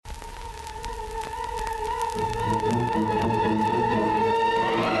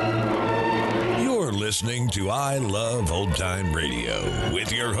listening to I Love Old Time Radio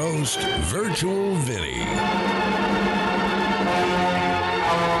with your host, Virtual Vinny.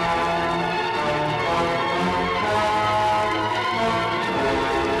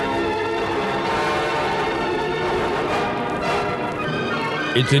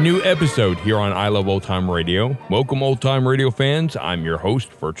 It's a new episode here on I Love Old Time Radio. Welcome, Old Time Radio fans. I'm your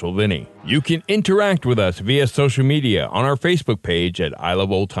host, Virtual Vinny. You can interact with us via social media on our Facebook page at I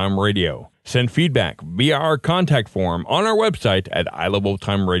Love Old Time Radio. Send feedback via our contact form on our website at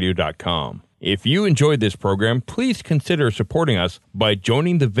iloveoldtimeradio.com. If you enjoyed this program, please consider supporting us by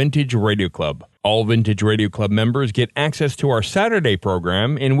joining the Vintage Radio Club. All Vintage Radio Club members get access to our Saturday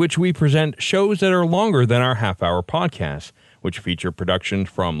program, in which we present shows that are longer than our half-hour podcasts, which feature productions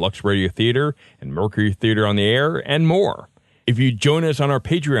from Lux Radio Theater and Mercury Theater on the Air, and more. If you join us on our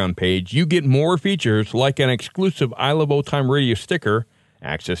Patreon page, you get more features like an exclusive I Love Old Time Radio sticker,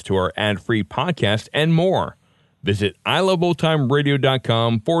 access to our ad-free podcast, and more. Visit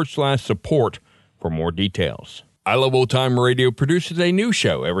iloveoldtimeradio.com/support for more details. I Love Old Time Radio produces a new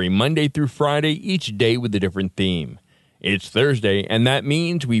show every Monday through Friday, each day with a different theme. It's Thursday, and that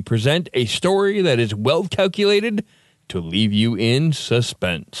means we present a story that is well calculated to leave you in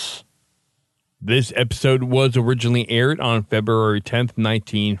suspense. This episode was originally aired on February 10th,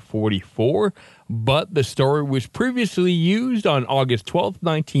 1944, but the story was previously used on August 12th,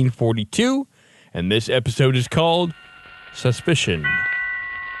 1942, and this episode is called Suspicion.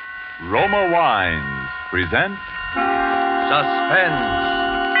 Roma Wines present Suspense.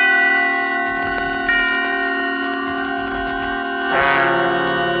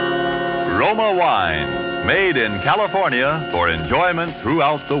 Roma Wines, made in California for enjoyment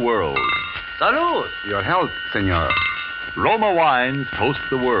throughout the world. Salud! Your health, senor. Roma Wines toast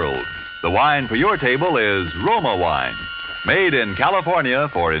the world. The wine for your table is Roma Wine, made in California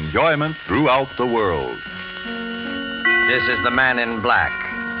for enjoyment throughout the world. This is the Man in Black,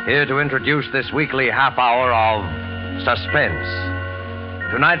 here to introduce this weekly half hour of Suspense.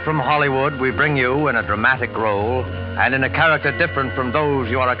 Tonight from Hollywood, we bring you in a dramatic role and in a character different from those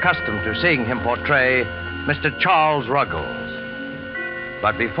you are accustomed to seeing him portray, Mr. Charles Ruggles.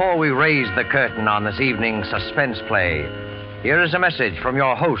 But before we raise the curtain on this evening's suspense play, here is a message from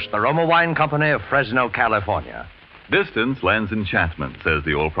your host, the Roma Wine Company of Fresno, California. Distance lends enchantment, says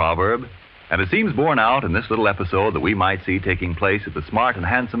the old proverb, and it seems borne out in this little episode that we might see taking place at the smart and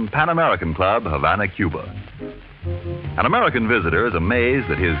handsome Pan American Club, Havana, Cuba. An American visitor is amazed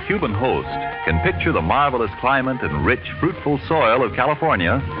that his Cuban host can picture the marvelous climate and rich, fruitful soil of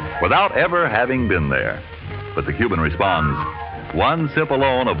California without ever having been there. But the Cuban responds, "One sip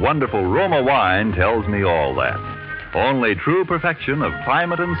alone of wonderful Roma wine tells me all that. Only true perfection of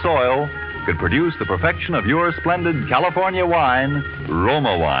climate and soil could produce the perfection of your splendid California wine,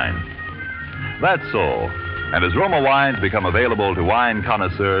 Roma wine." That's so. And as Roma wines become available to wine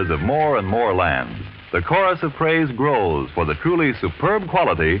connoisseurs of more and more lands, the chorus of praise grows for the truly superb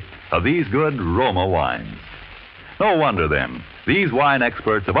quality of these good Roma wines. No wonder, then, these wine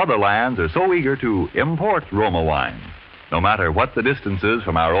experts of other lands are so eager to import Roma wines, no matter what the distances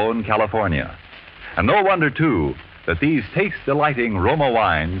from our own California. And no wonder, too, that these taste-delighting Roma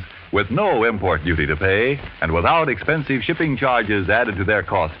wines, with no import duty to pay and without expensive shipping charges added to their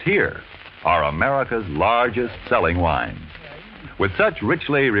cost here, are America's largest selling wines. With such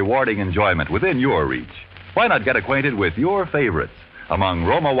richly rewarding enjoyment within your reach, why not get acquainted with your favorites among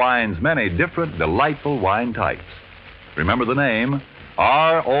Roma Wine's many different delightful wine types? Remember the name,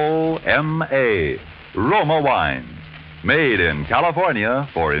 R-O-M-A, Roma Wines, made in California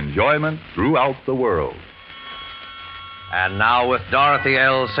for enjoyment throughout the world. And now with Dorothy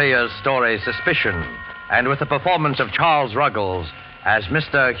L. Sayers' story, Suspicion, and with the performance of Charles Ruggles as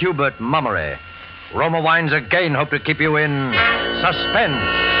Mr. Hubert Mummery, Roma Wines again hope to keep you in suspense.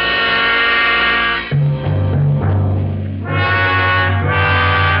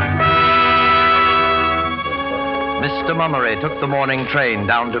 Mr. Mummery took the morning train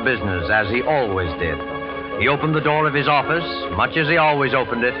down to business, as he always did. He opened the door of his office, much as he always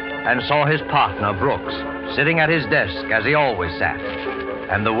opened it, and saw his partner, Brooks, sitting at his desk as he always sat.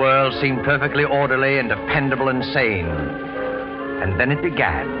 And the world seemed perfectly orderly and dependable and sane. And then it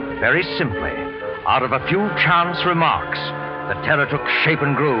began, very simply. Out of a few chance remarks, the terror took shape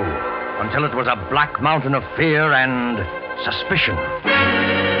and grew until it was a black mountain of fear and suspicion.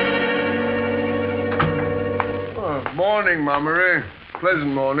 Morning, Mummery.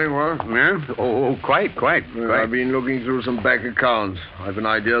 Pleasant morning, what? Yeah? Oh, quite. I've been looking through some bank accounts. I've an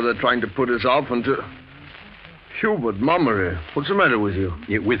idea they're trying to put us off until... Hubert Mummery, what's the matter with you?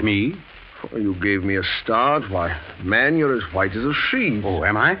 With me? Oh, you gave me a start. Why, man, you're as white as a sheet. Oh,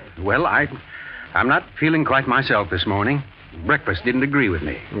 am I? Well, I'm not feeling quite myself this morning. Breakfast didn't agree with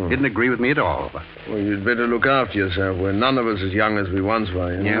me. Didn't agree with me at all. Well, you'd better look after yourself. We're none of us as young as we once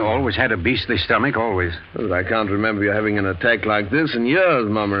were. You know? Yeah, always had a beastly stomach, always. But I can't remember you having an attack like this in years,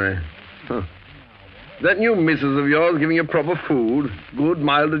 Mummery. Huh. That new missus of yours giving you proper food? Good,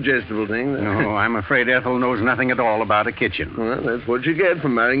 mild, digestible thing? No, I'm afraid Ethel knows nothing at all about a kitchen. Well, that's what you get for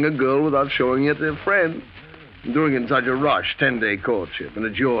marrying a girl without showing it to a friend. Doing it in such a rush, 10-day courtship, and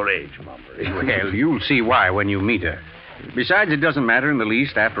at your age, Mummery. Well, you'll see why when you meet her. Besides, it doesn't matter in the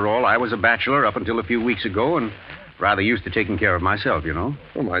least. After all, I was a bachelor up until a few weeks ago and rather used to taking care of myself, you know.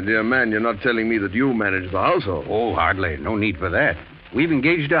 Oh, my dear man, you're not telling me that you manage the household. Oh, hardly. No need for that. We've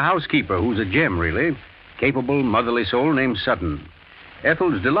engaged a housekeeper who's a gem, really. Capable, motherly soul named Sutton.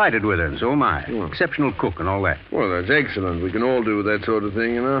 Ethel's delighted with her, and so am I. Exceptional cook and all that. Well, that's excellent. We can all do that sort of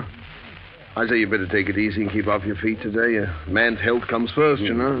thing, you know. I say you better take it easy and keep off your feet today. A man's health comes first,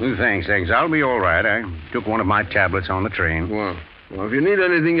 you know. Thanks. I'll be all right. I took one of my tablets on the train. Well, if you need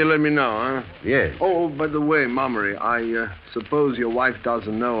anything, you let me know, huh? Yes. Oh, by the way, Mummery, I suppose your wife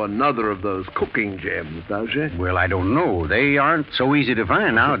doesn't know another of those cooking gems, does she? Well, I don't know. They aren't so easy to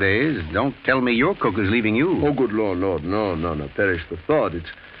find nowadays. Don't tell me your cook is leaving you. Oh, good Lord. No. Perish the thought.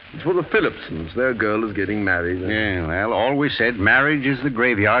 It's for the Phillipsons. Their girl is getting married. Yeah, well, always said marriage is the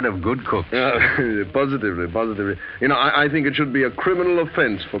graveyard of good cooks. Positively. You know, I think it should be a criminal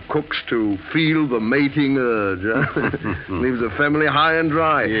offense for cooks to feel the mating urge. Huh? Leaves a family high and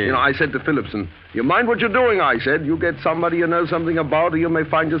dry. Yeah. You know, I said to Phillipson, you mind what you're doing, I said. You get somebody you know something about, or you may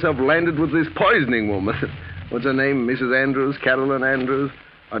find yourself landed with this poisoning woman. What's her name? Mrs. Andrews, Carolyn Andrews.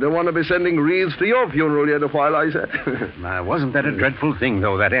 I don't want to be sending wreaths to your funeral yet a while, I said. Wasn't that a dreadful thing,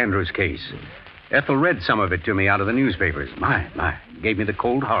 though, that Andrews case? Ethel read some of it to me out of the newspapers. My. Gave me the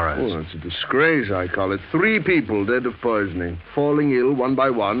cold horrors. Oh, it's a disgrace, I call it. 3 people dead of poisoning, falling ill one by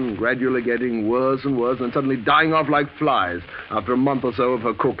one, gradually getting worse and worse, and suddenly dying off like flies after a month or so of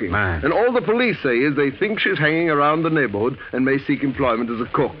her cooking. My. And all the police say is they think she's hanging around the neighborhood and may seek employment as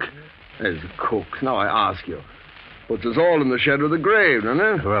a cook. As a cook. Now, I ask you, puts us all in the shadow of the grave, doesn't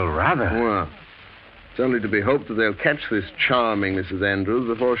it? Well, rather. Well, it's only to be hoped that they'll catch this charming Mrs. Andrews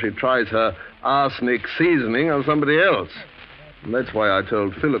before she tries her arsenic seasoning on somebody else. And that's why I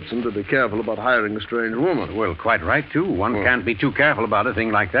told Phillipson to be careful about hiring a strange woman. Well, quite right, too. One can't be too careful about a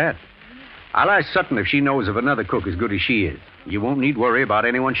thing like that. I'll ask Sutton if she knows of another cook as good as she is. You won't need worry about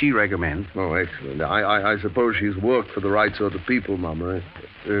anyone she recommends. Oh, excellent. I suppose she's worked for the right sort of people, Mama.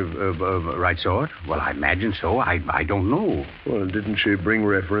 Right sort? Well, I imagine so. I don't know. Well, didn't she bring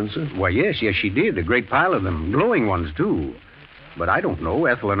references? Why, yes, she did. A great pile of them. Glowing ones, too. But I don't know.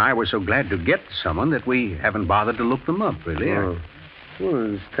 Ethel and I were so glad to get someone that we haven't bothered to look them up, really. Oh.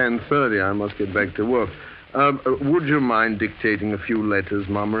 Well, it's 10:30. I must get back to work. Would you mind dictating a few letters,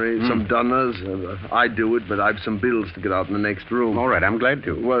 Mummery? Some dunners? I do it, but I've some bills to get out in the next room. All right, I'm glad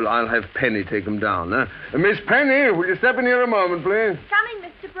to. Well, I'll have Penny take them down, huh? Miss Penny, will you step in here a moment, please? Coming,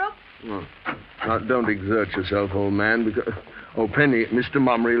 Mr. Brooks. Oh. Now, don't exert yourself, old man, because... Oh, Penny, Mr.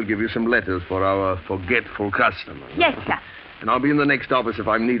 Mummery will give you some letters for our forgetful customer. Yes, sir. And I'll be in the next office if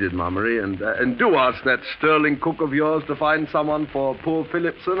I'm needed, Mummery. And do ask that sterling cook of yours to find someone for poor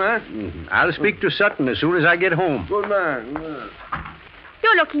Phillipson, eh? Mm-hmm. I'll speak to Sutton as soon as I get home. Good man.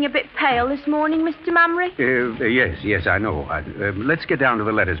 You're looking a bit pale this morning, Mr. Mummery. Yes, I know. Let's get down to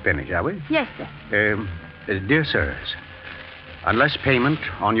the letters, Penny, shall we? Yes, sir. Dear sirs, unless payment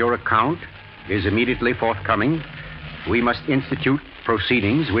on your account is immediately forthcoming, we must institute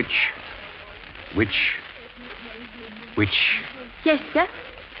proceedings which... Yes, sir.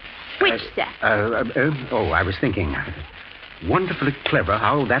 Which, sir? I was thinking. Wonderfully clever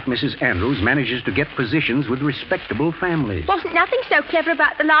how that Mrs. Andrews manages to get positions with respectable families. Wasn't nothing so clever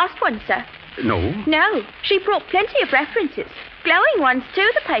about the last one, sir. No? No. She brought plenty of references. Glowing ones, too,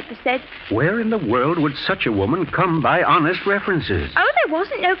 the paper said. Where in the world would such a woman come by honest references? Oh, there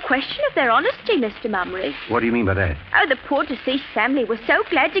wasn't no question of their honesty, Mr. Mummery. What do you mean by that? Oh, the poor deceased family was so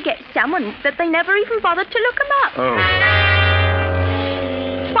glad to get someone that they never even bothered to look him up. Oh.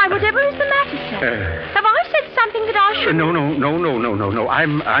 Why, whatever is the matter, sir? Have I said something that I shouldn't? No.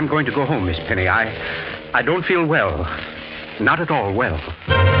 I'm going to go home, Miss Penny. I don't feel well. Not at all well.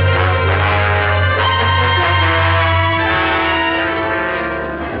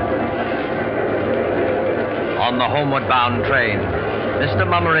 On the homeward-bound train, Mr.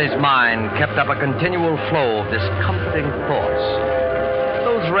 Mummery's mind kept up a continual flow of discomforting thoughts.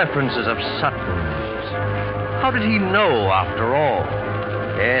 Those references of Sutton's. How did he know, after all?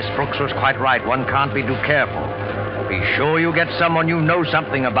 Yes, Brooks was quite right. One can't be too careful. Be sure you get someone you know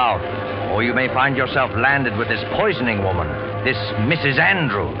something about, or you may find yourself landed with this poisoning woman, this Mrs.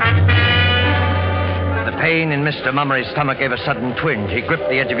 Andrews. The pain in Mr. Mummery's stomach gave a sudden twinge. He gripped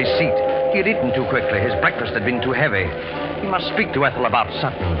the edge of his seat. He had eaten too quickly. His breakfast had been too heavy. He must speak to Ethel about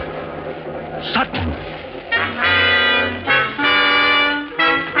Sutton. Sutton!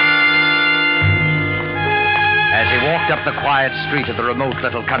 As he walked up the quiet street of the remote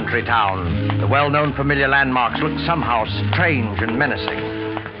little country town, the well-known familiar landmarks looked somehow strange and menacing.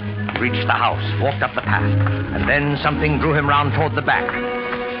 He reached the house, walked up the path, and then something drew him round toward the back.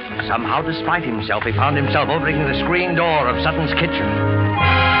 Somehow, despite himself, he found himself opening the screen door of Sutton's kitchen.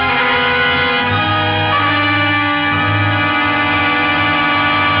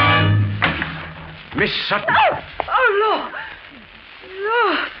 Miss Sutton. Oh,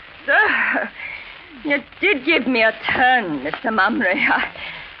 Lord, sir. You did give me a turn, Mr. Mummery.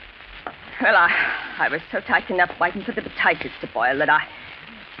 I was so taken up waiting for the potatoes to boil that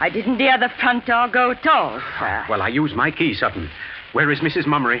I didn't hear the front door go at all, sir. Well, I used my key, Sutton. Where is Mrs.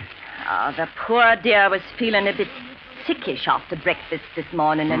 Mummery? Oh, the poor dear was feeling a bit sickish after breakfast this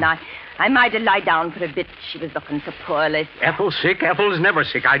morning, and I made her lie down for a bit. She was looking so poorly. Ethel's sick? Ethel's never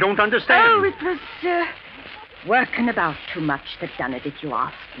sick. I don't understand. Oh, it was working about too much that done it, if you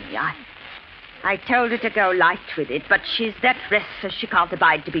ask me. I told her to go light with it, but she's that restless she can't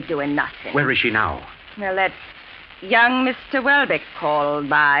abide to be doing nothing. Where is she now? Well, that young Mr. Welbeck called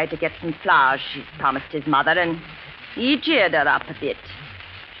by to get some flowers she's promised his mother, and he cheered her up a bit.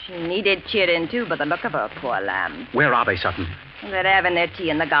 She needed cheering, too, by the look of her, poor lamb. Where are they, Sutton? They're having their tea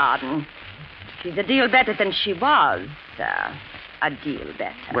in the garden. She's a deal better than she was, sir. A deal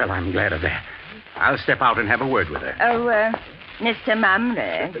better. Well, I'm glad of that. I'll step out and have a word with her. Oh, Mr.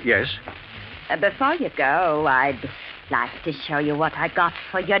 Mummery. Yes? Before you go, I'd like to show you what I got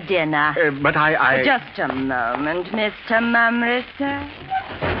for your dinner. But I... Just a moment, Mr. Mummery, sir.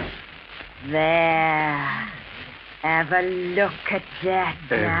 There. Have a look at that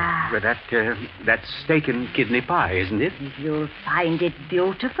now. That's steak and kidney pie, isn't it? You'll find it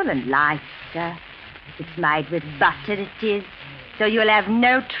beautiful and light, sir. It's made with butter, it is. So you'll have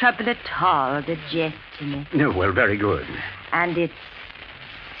no trouble at all digesting it. No, well, very good. And it's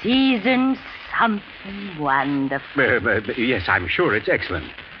seasoned something wonderful. Yes, I'm sure it's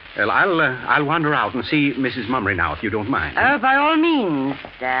excellent. Well, I'll wander out and see Mrs. Mummery now, if you don't mind. Oh, by all means,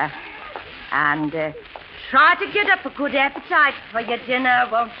 sir. And try to get up a good appetite for your dinner,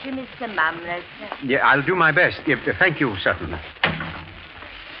 won't you, Mr. Mummery, sir? Yeah, I'll do my best. Thank you, Sutton.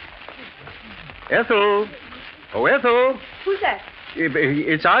 Ethel. Oh, Ethel. Who's that?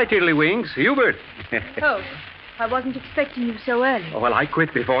 It's I, Tiddlywinks. Hubert. Oh, I wasn't expecting you so early. Oh, well, I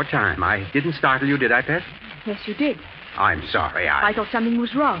quit before time. I didn't startle you, did I, Pet? Yes, you did. I'm sorry. I thought something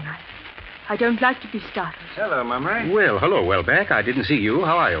was wrong. I don't like to be startled. Hello, Mummery. Well, hello, Welbeck. I didn't see you.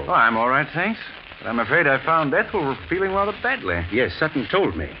 How are you? Oh, I'm all right, thanks. But I'm afraid I found Ethel feeling rather badly. Yes, Sutton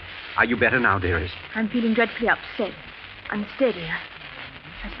told me. Are you better now, dearest? I'm feeling dreadfully upset. Unsteady.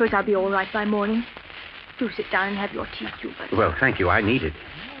 I suppose I'll be all right by morning. Do sit down and have your tea, Hubert. Well, thank you. I need it.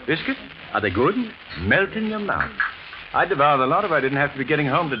 Biscuit? Are they good? Melt in your mouth. I'd devour the lot if I didn't have to be getting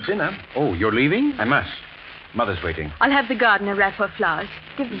home to dinner. Oh, you're leaving? I must. Mother's waiting. I'll have the gardener wrap her flowers.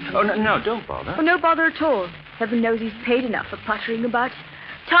 Give them to me. Oh, no, don't bother. Oh, no bother at all. Heaven knows he's paid enough for puttering about.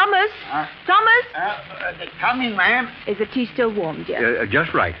 Thomas! Thomas! Coming, ma'am. Is the tea still warm, dear?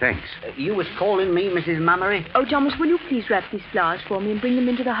 Just right, thanks. You was calling me, Mrs. Mummery? Oh, Thomas, will you please wrap these flowers for me and bring them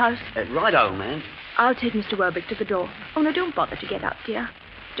into the house? Righto, ma'am. I'll take Mr. Welbeck to the door. Oh, no, don't bother to get up, dear.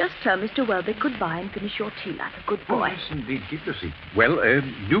 Just tell Mr. Welbeck goodbye and finish your tea like a good boy. Yes, indeed. Keep your seat. Well,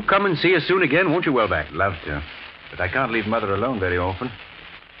 do come and see us soon again, won't you, Welbeck? Love to. But I can't leave Mother alone very often.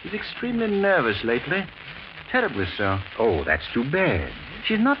 She's extremely nervous lately. Terribly so. Oh, that's too bad.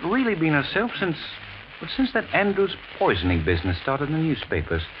 She's not really been herself since that Andrews poisoning business started in the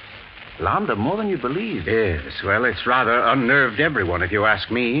newspapers. Alarmed her more than you'd believe. Yes, well, it's rather unnerved everyone, if you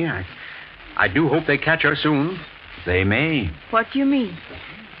ask me. I do hope they catch her soon. They may. What do you mean?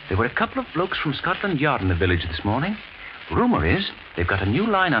 There were a couple of blokes from Scotland Yard in the village this morning. Rumor is they've got a new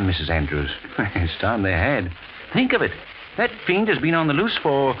line on Mrs. Andrews. It's time they had. Think of it. That fiend has been on the loose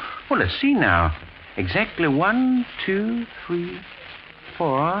for, well, let's see now. Exactly 1, 2, 3,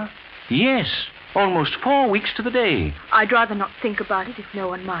 4. Yes, almost 4 weeks to the day. I'd rather not think about it if no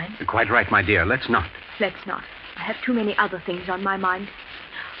one minds. Quite right, my dear. Let's not. Let's not. I have too many other things on my mind.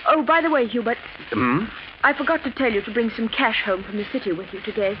 Oh, by the way, Hubert. I forgot to tell you to bring some cash home from the city with you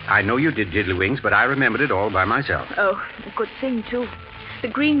today. I know you did, Diddlywings, but I remembered it all by myself. Oh, a good thing, too. The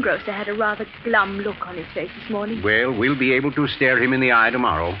greengrocer had a rather glum look on his face this morning. Well, we'll be able to stare him in the eye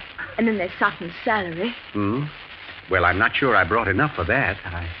tomorrow. And then there's Sutton's salary. Well, I'm not sure I brought enough for that.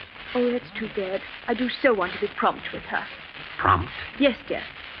 Oh, that's too bad. I do so want to be prompt with her. Prompt? Yes, dear.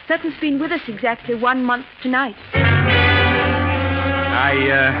 Sutton's been with us exactly 1 month tonight.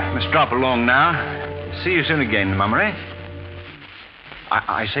 I must drop along now. See you soon again, Mummery.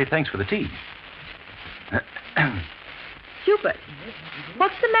 I say thanks for the tea. Hubert,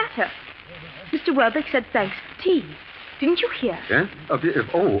 what's the matter? Mr. Welbeck said thanks for tea. Didn't you hear? Huh?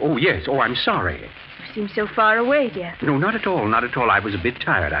 Oh, yes. Oh, I'm sorry. You seem so far away, dear. No, not at all, not at all. I was a bit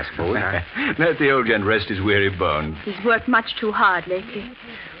tired, I suppose. Let the old gent rest his weary bones. He's worked much too hard lately.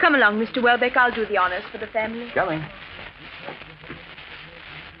 Come along, Mr. Welbeck. I'll do the honors for the family. Coming.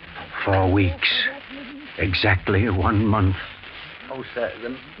 4 weeks. Exactly 1 month. Oh, sir,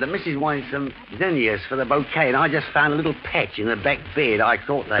 the missus wanted some zinnias for the bouquet, and I just found a little patch in the back bed. I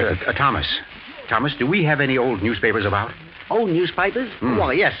thought they... Thomas, do we have any old newspapers about? Old newspapers?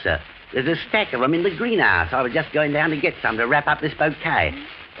 Why, yes, sir. There's a stack of them in the greenhouse. I was just going down to get some to wrap up this bouquet.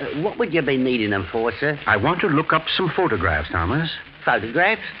 What would you be needing them for, sir? I want to look up some photographs, Thomas.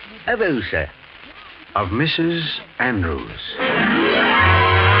 Photographs? Of who, sir? Of Mrs. Andrews.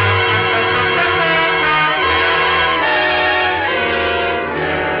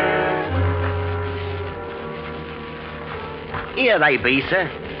 Here they be, sir.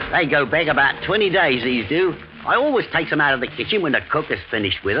 They go back about 20 days, these do. I always takes them out of the kitchen when the cook has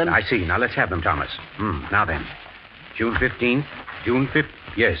finished with them. I see. Now, let's have them, Thomas. Now then. June 15th, June 5th.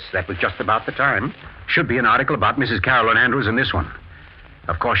 Yes, that was just about the time. Should be an article about Mrs. Carolyn Andrews in this one.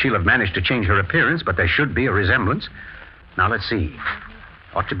 Of course, she'll have managed to change her appearance, but there should be a resemblance. Now, let's see.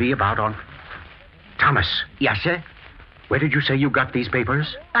 Ought to be about on... Thomas. Yes, sir? Where did you say you got these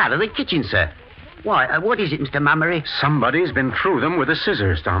papers? Out of the kitchen, sir. Why, what is it, Mr. Mummery? Somebody's been through them with the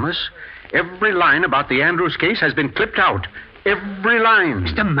scissors, Thomas. Every line about the Andrews case has been clipped out. Every line.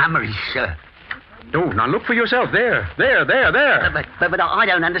 Mr. Mummery, sir. No, now look for yourself. There. But I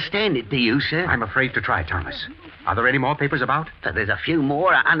don't understand it, do you, sir? I'm afraid to try, Thomas. Are there any more papers about? There's a few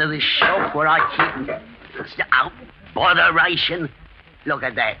more under this shelf where I keep them. Oh, botheration. Look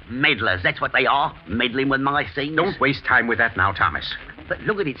at that. Meddlers, that's what they are. Meddling with my things. Don't waste time with that now, Thomas. But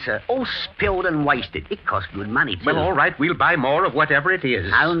look at it, sir. All spilled and wasted. It costs good money, too. Well, all right. We'll buy more of whatever it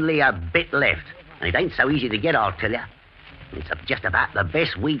is. Only a bit left. And it ain't so easy to get, I'll tell you. It's just about the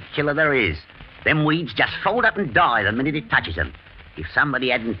best weed killer there is. Them weeds just fold up and die the minute it touches them. If somebody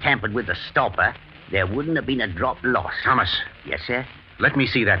hadn't tampered with the stopper, there wouldn't have been a drop lost. Thomas. Yes, sir? Let me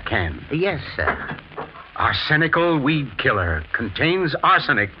see that can. Yes, sir. Arsenical weed killer. Contains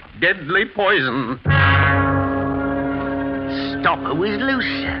arsenic. Deadly poison. Stopper was loose,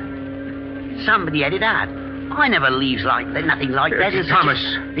 sir. Somebody had it out. I never leaves like that, nothing like that. Thomas.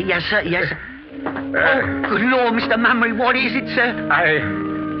 Yes, sir, yes, sir. Oh, good Lord, Mr. Mummery, what is it, sir?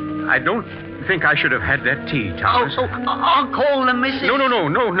 I don't think I should have had that tea, Thomas. I'll call the missus.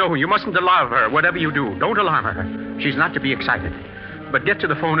 No. You mustn't alarm her. Whatever you do, don't alarm her. She's not to be excited. But get to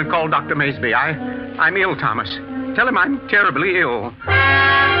the phone and call Dr. Maysby. I'm ill, Thomas. Tell him I'm terribly ill.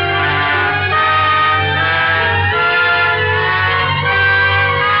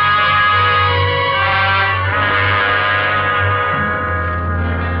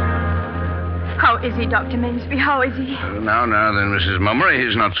 How is he, Dr. Maysby? How is he? Now then, Mrs. Mummery,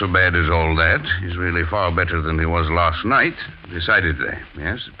 he's not so bad as all that. He's really far better than he was last night. Decidedly.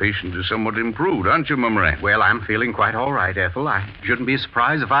 Yes, the patient is somewhat improved, aren't you, Mummery? Well, I'm feeling quite all right, Ethel. I shouldn't be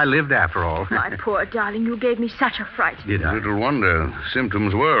surprised if I lived after all. My poor darling, you gave me such a fright. Did I? Little wonder.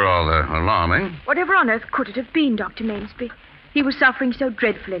 Symptoms were rather alarming. Whatever on earth could it have been, Dr. Maysby? He was suffering so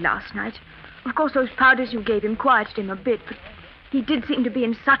dreadfully last night. Of course, those powders you gave him quieted him a bit, but he did seem to be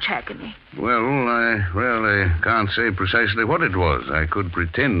in such agony. Well, I really can't say precisely what it was. I could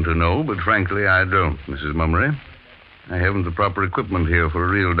pretend to know, but frankly, I don't, Mrs. Mummery. I haven't the proper equipment here for a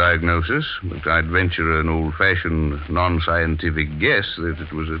real diagnosis, but I'd venture an old-fashioned, non-scientific guess that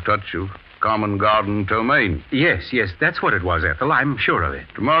it was a touch of common garden ptomaine. Yes, that's what it was, Ethel. I'm sure of it.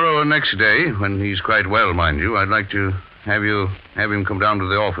 Tomorrow or next day, when he's quite well, mind you, I'd like to have him come down to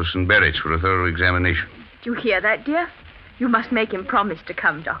the office in Berwick for a thorough examination. Do you hear that, dear? You must make him promise to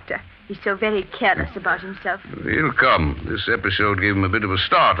come, Doctor. He's so very careless about himself. He'll come. This episode gave him a bit of a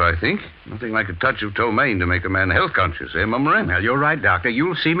start, I think. Nothing like a touch of ptomaine to make a man health conscious, eh, Mummery? Well, you're right, Doctor.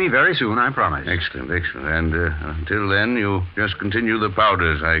 You'll see me very soon, I promise. Excellent. And until then, you just continue the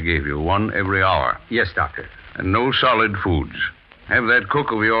powders I gave you, one every hour. Yes, Doctor. And no solid foods. Have that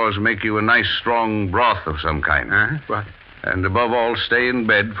cook of yours make you a nice, strong broth of some kind. What? And above all, stay in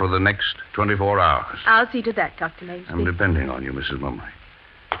bed for the next 24 hours. I'll see to that, Dr. Maysby. I'm depending on you, Mrs. Mummery.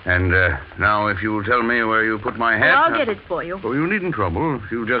 And now, if you'll tell me where you put my hat... I'll get it for you. Oh, you needn't trouble.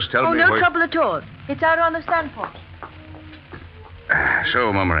 If you'll just tell me no where... trouble at all. It's out on the stand porch.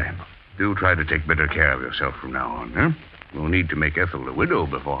 So, Mummery, do try to take better care of yourself from now on, huh? No need to make Ethel a widow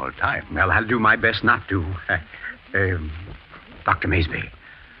before her time. Well, I'll do my best not to. Dr. Maysby.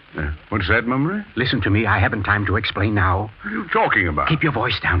 What's that, Mummery? Listen to me. I haven't time to explain now. What are you talking about? Keep your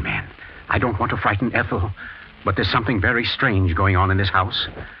voice down, man. I don't want to frighten Ethel, but there's something very strange going on in this house.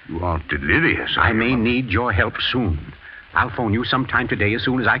 You are delirious. I may need your help soon. I'll phone you sometime today as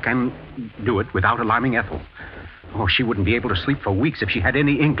soon as I can do it without alarming Ethel. Oh, she wouldn't be able to sleep for weeks if she had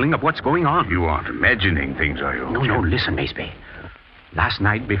any inkling of what's going on. You aren't imagining things, are you? No, listen, Maysby. Last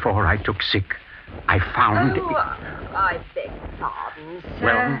night, before I took sick, I found... Oh, I beg pardon,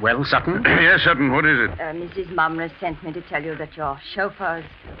 sir. Well, Sutton? Yes, Sutton, what is it? Mrs. Mumner sent me to tell you that your chauffeur's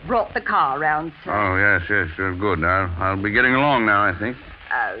brought the car round, sir. Oh, yes, good. I'll be getting along now, I think.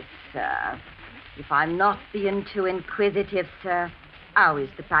 Oh, sir. If I'm not being too inquisitive, sir, how is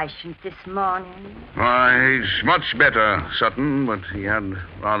the patient this morning? Why, he's much better, Sutton, but he had a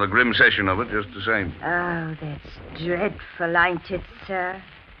rather grim session of it just the same. Oh, that's dreadful, ain't it, sir?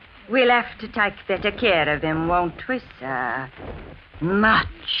 We'll have to take better care of him, won't we, sir?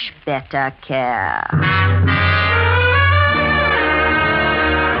 Much better care.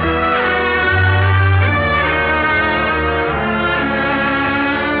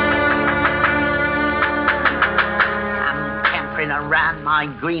 Around my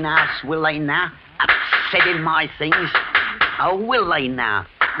greenhouse, will they now? Upsetting my things. Oh, will they now?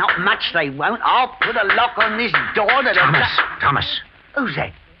 Not much they won't. I'll put a lock on this door that... Thomas. Who's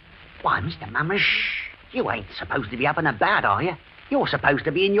that? Why, Mr. Mummer, you ain't supposed to be up and about, are you? You're supposed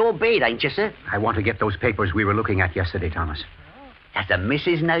to be in your bed, ain't you, sir? I want to get those papers we were looking at yesterday, Thomas. Does the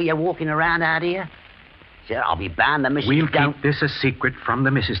missus know you're walking around out here? Sir, I'll be bound the missus We'll don't... keep this a secret from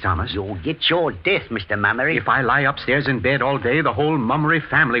the missus, Thomas. You'll get your death, Mr. Mummery. If I lie upstairs in bed all day, the whole Mummery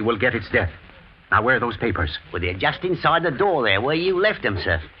family will get its death. Now, where are those papers? Well, they're just inside the door there, where you left them,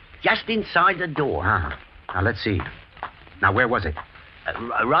 sir. Just inside the door. Now, let's see. Now, where was it?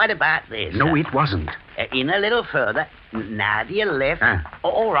 Right about there, sir. No, it wasn't. In a little further. Now to your left.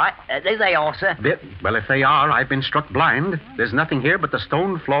 All right. There they are, sir. Well, if they are, I've been struck blind. There's nothing here but the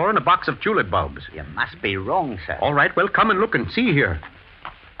stone floor and a box of tulip bulbs. You must be wrong, sir. All right, well, come and look and see here.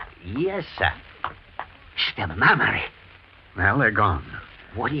 Yes, sir. Mr. Mummery. Well, they're gone.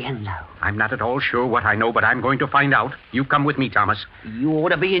 What do you know? I'm not at all sure what I know, but I'm going to find out. You come with me, Thomas. You ought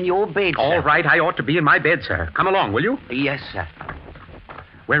to be in your bed, sir. All right, I ought to be in my bed, sir. Come along, will you? Yes, sir.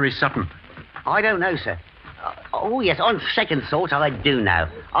 Where is Sutton? I don't know, sir. Oh, yes, on second thought, I do know.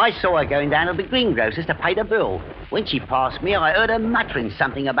 I saw her going down to the greengrocer's to pay the bill. When she passed me, I heard her muttering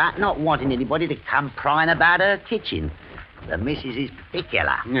something about not wanting anybody to come prying about her kitchen. The missus is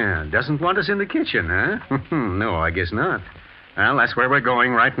particular. Yeah, doesn't want us in the kitchen, huh? No, I guess not. Well, that's where we're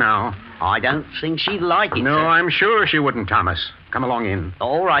going right now. I don't think she'd like it, No, sir. I'm sure she wouldn't, Thomas. Come along in.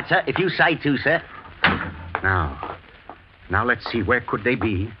 All right, sir, if you say to, sir. Now, let's see, where could they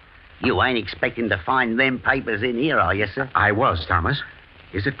be? You ain't expecting to find them papers in here, are you, sir? I was, Thomas.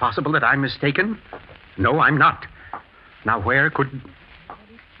 Is it possible that I'm mistaken? No, I'm not. Now, where could...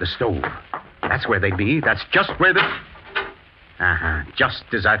 The stove. That's where they'd be. That's just where the... Just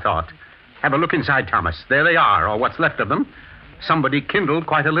as I thought. Have a look inside, Thomas. There they are, or what's left of them. Somebody kindled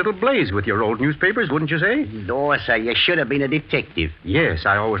quite a little blaze with your old newspapers, wouldn't you say? Lord, sir, you should have been a detective. Yes,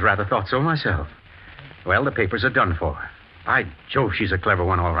 I always rather thought so myself. Well, the papers are done for. By Jove, she's a clever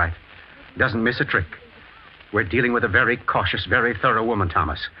one, all right. Doesn't miss a trick. We're dealing with a very cautious, very thorough woman,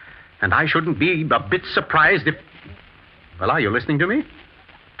 Thomas. And I shouldn't be a bit surprised if... Well, are you listening to me?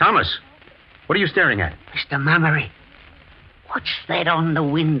 Thomas, what are you staring at? Mr. Mummery, what's that on the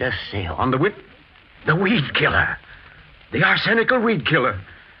windowsill? On the The weed killer. The arsenical weed killer.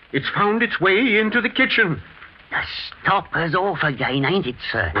 It's found its way into the kitchen. The stopper's off again, ain't it,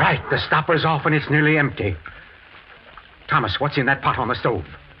 sir? Right, the stopper's off and it's nearly empty. Thomas, what's in that pot on the stove?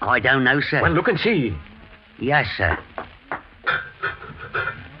 I don't know, sir. Well, look and see. Yes, sir.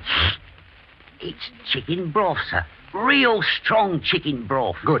 It's chicken broth, sir. Real strong chicken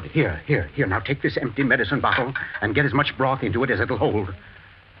broth. Good. Here. Now take this empty medicine bottle and get as much broth into it as it'll hold.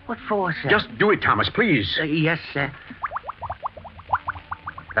 What for, sir? Just do it, Thomas, please. Yes, sir.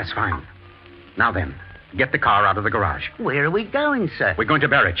 That's fine. Now then, get the car out of the garage. Where are we going, sir? We're going to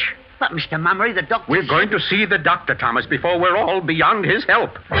Berwich. But, Mr. Mummery, the doctor... We're going to see the doctor, Thomas, before we're all beyond his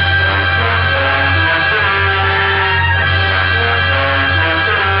help.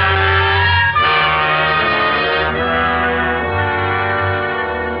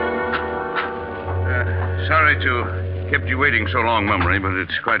 Sorry to kept you waiting so long, Mummery, but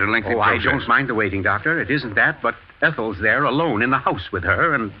it's quite a lengthy process. I don't mind the waiting, Doctor. It isn't that, but Ethel's there alone in the house with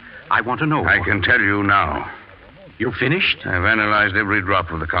her, and I want to know. I can tell you now. You finished? I've analyzed every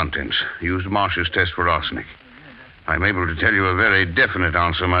drop of the contents. Used Marsh's test for arsenic. I'm able to tell you a very definite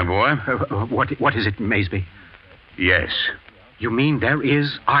answer, my boy. What is it, Maysby? Yes. You mean there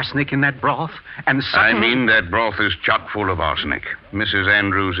is arsenic in that broth? And I mean that broth is chock full of arsenic. Mrs.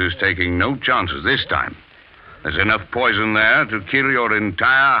 Andrews is taking no chances this time. There's enough poison there to kill your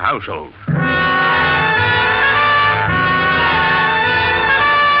entire household.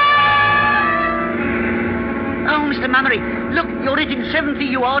 Oh, Mr. Mummery, look, you're hitting 70,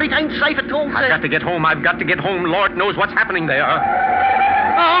 you are. It ain't safe at all, sir. I've got to get home. Lord knows what's happening there.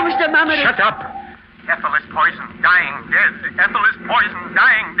 Oh, Mr. Mummery. Shut up. Ethel is poisoned, dying dead. Ethel is poisoned,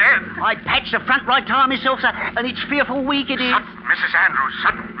 dying dead. I patched the front right tire myself, sir, and it's fearful weak it is. Sutton, Mrs. Andrews,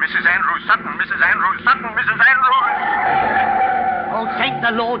 Sutton, Mrs. Andrews, Sutton, Mrs. Andrews, Sutton, Mrs. Andrews. Oh, thank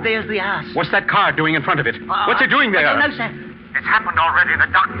the Lord, there's the ass. What's that car doing in front of it? What's it doing there? I don't know, sir. It's happened already.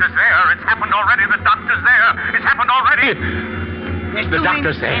 The doctor's there. It's happened already. The doctor's there. It's happened already. There's The two men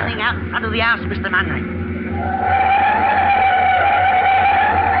doctor's there. standing out in front of the house, Mr. Mummery.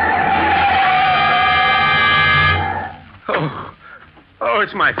 Oh,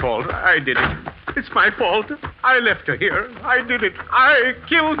 it's my fault. I did it. It's my fault. I left her here. I did it. I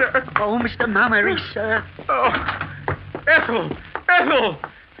killed her. Oh, Mr. Mummery, sir. Oh, Ethel! Ethel!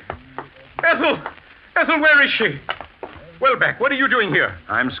 Ethel! Ethel, where is she? Welbeck, what are you doing here?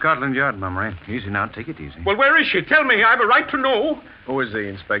 I'm Scotland Yard, Mummery. Easy now. Take it easy. Well, where is she? Tell me. I have a right to know. Who is he,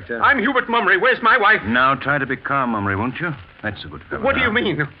 Inspector? I'm Hubert Mummery. Where's my wife? Now, try to be calm, Mummery, won't you? That's a good fellow. What do now. you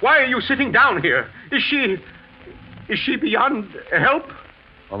mean? Why are you sitting down here? Is she beyond help?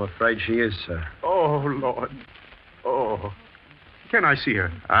 I'm afraid she is, sir. Oh, Lord. Oh. Can I see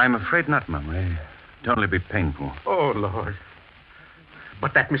her? I'm afraid not, Mummery. It'd only be painful. Oh, Lord.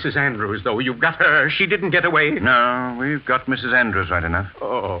 But that Mrs. Andrews, though, you've got her. She didn't get away. No, we've got Mrs. Andrews right enough.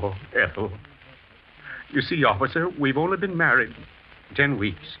 Oh, Ethel. You see, officer, we've only been married 10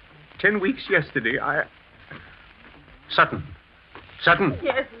 weeks. 10 weeks yesterday. Sutton. Sutton.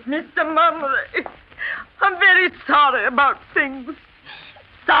 Yes, Mr. Mummery. I'm very sorry about things.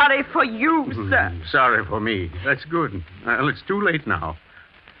 Sorry for you, sir. Sorry for me. That's good. Well, it's too late now.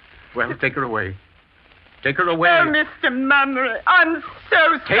 Well, take her away. Take her away. Oh, Mr. Mummery, I'm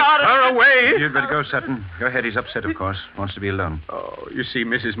so Take sorry. her away. You'd better go, Sutton. Go ahead. He's upset, of course. Wants to be alone. Oh, you see,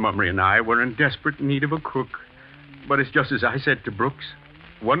 Mrs. Mummery and I were in desperate need of a cook. But it's just as I said to Brooks.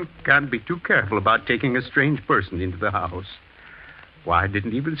 One can't be too careful about taking a strange person into the house. Why, I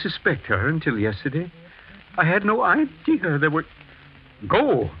didn't even suspect her until yesterday. I had no idea there were...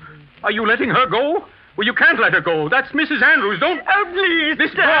 Go. Are you letting her go? Well, you can't let her go. That's Mrs. Andrews. Don't... Oh, please, This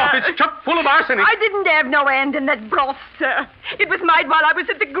sir. broth, it's chock full of arsenic. I didn't have no hand in that broth, sir. It was made while I was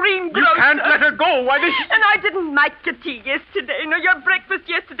at the greengrocer. You can't let her go. Why, this... And I didn't make your tea yesterday, nor your breakfast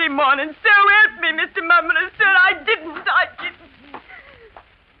yesterday morning. So help me, Mr. Mummery, sir. I didn't.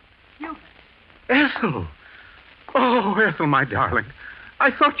 You... Ethel. Oh, Ethel, my darling. I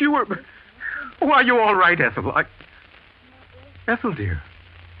thought you were... Oh, are you all right, Ethel? Ethel, dear,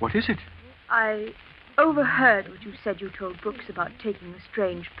 what is it? I overheard what you said you told Brooks about taking a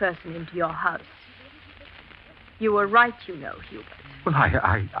strange person into your house. You were right, you know, Hubert. Well,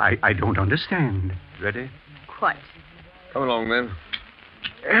 I don't understand. Ready? Quite. Come along, then.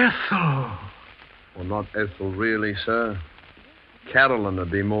 Ethel. Well, not Ethel, really, sir. Carolyn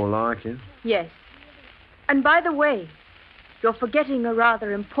would be more like it. Yes. And by the way, you're forgetting a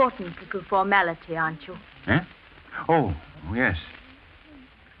rather important little formality, aren't you? Eh? Oh, yes.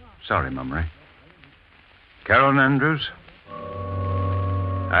 Sorry, Mummery. Carolyn Andrews,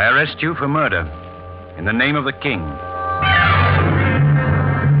 I arrest you for murder in the name of the King.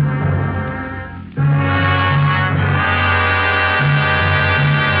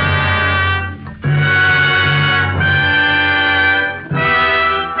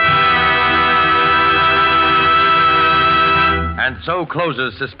 And so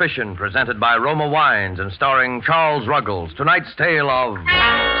closes Suspicion, presented by Roma Wines and starring Charles Ruggles. Tonight's tale of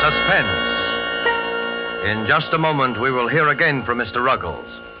Suspense. In just a moment, we will hear again from Mr. Ruggles.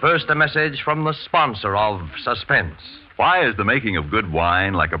 First, a message from the sponsor of Suspense. Why is the making of good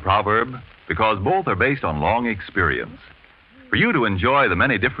wine like a proverb? Because both are based on long experience. For you to enjoy the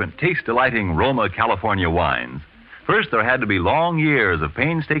many different taste-delighting Roma California wines, first there had to be long years of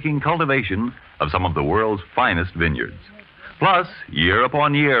painstaking cultivation of some of the world's finest vineyards. Plus, year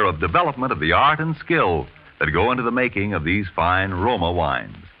upon year of development of the art and skill that go into the making of these fine Roma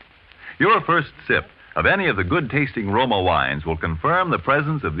wines. Your first sip of any of the good-tasting Roma wines will confirm the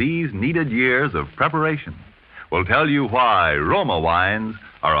presence of these needed years of preparation, will tell you why Roma wines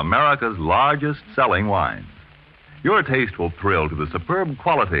are America's largest-selling wines. Your taste will thrill to the superb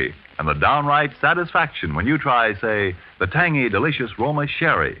quality and the downright satisfaction when you try, say, the tangy, delicious Roma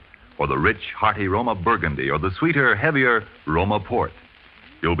Sherry or the rich, hearty Roma Burgundy, or the sweeter, heavier Roma Port.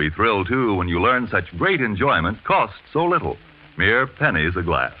 You'll be thrilled, too, when you learn such great enjoyment costs so little, mere pennies a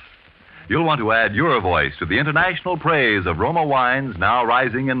glass. You'll want to add your voice to the international praise of Roma wines now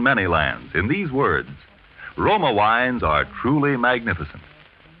rising in many lands in these words: Roma wines are truly magnificent.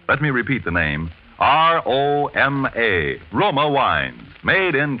 Let me repeat the name: R-O-M-A, Roma wines,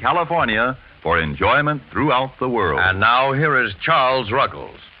 made in California for enjoyment throughout the world. And now here is Charles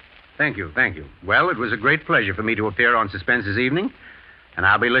Ruggles. Thank you. Well, it was a great pleasure for me to appear on Suspense this evening, and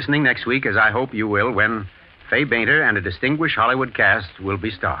I'll be listening next week, as I hope you will, when Fay Bainter and a distinguished Hollywood cast will be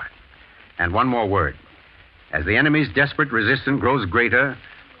starred. And one more word. As the enemy's desperate resistance grows greater,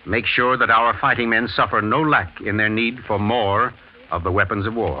 make sure that our fighting men suffer no lack in their need for more of the weapons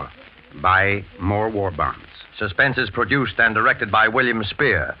of war. Buy more war bonds. Suspense is produced and directed by William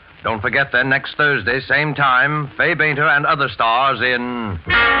Spear. Don't forget then, next Thursday, same time, Fay Bainter and other stars in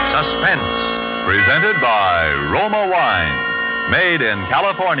Suspense. Presented by Roma Wines, made in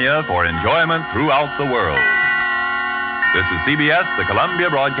California for enjoyment throughout the world. This is CBS, the Columbia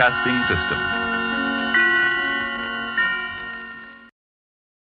Broadcasting System.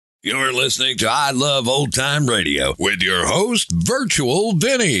 You're listening to I Love Old Time Radio with your host, Virtual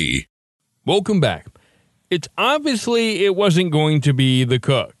Vinny. Welcome back. It's obviously it wasn't going to be the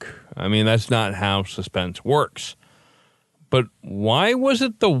cook. I mean, that's not how Suspense works. But why was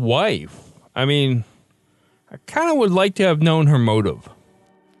it the wife? I mean, I kind of would like to have known her motive.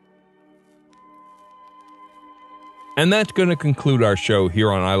 And that's going to conclude our show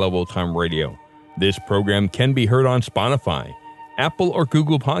here on I Love Old Time Radio. This program can be heard on Spotify, Apple or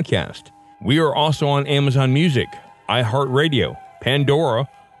Google Podcast. We are also on Amazon Music, iHeartRadio, Pandora,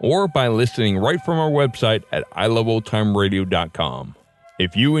 or by listening right from our website at iloveoldtimeradio.com.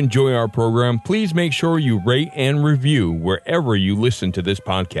 If you enjoy our program, please make sure you rate and review wherever you listen to this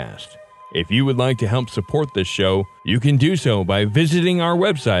podcast. If you would like to help support this show, you can do so by visiting our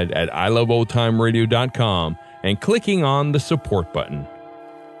website at iloveoldtimeradio.com and clicking on the support button.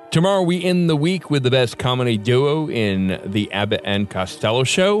 Tomorrow we end the week with the best comedy duo in the Abbott and Costello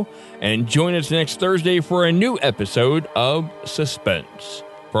Show, and join us next Thursday for a new episode of Suspense.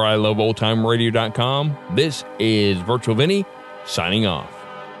 For iloveoldtimeradio.com, this is Virtual Vinny signing off.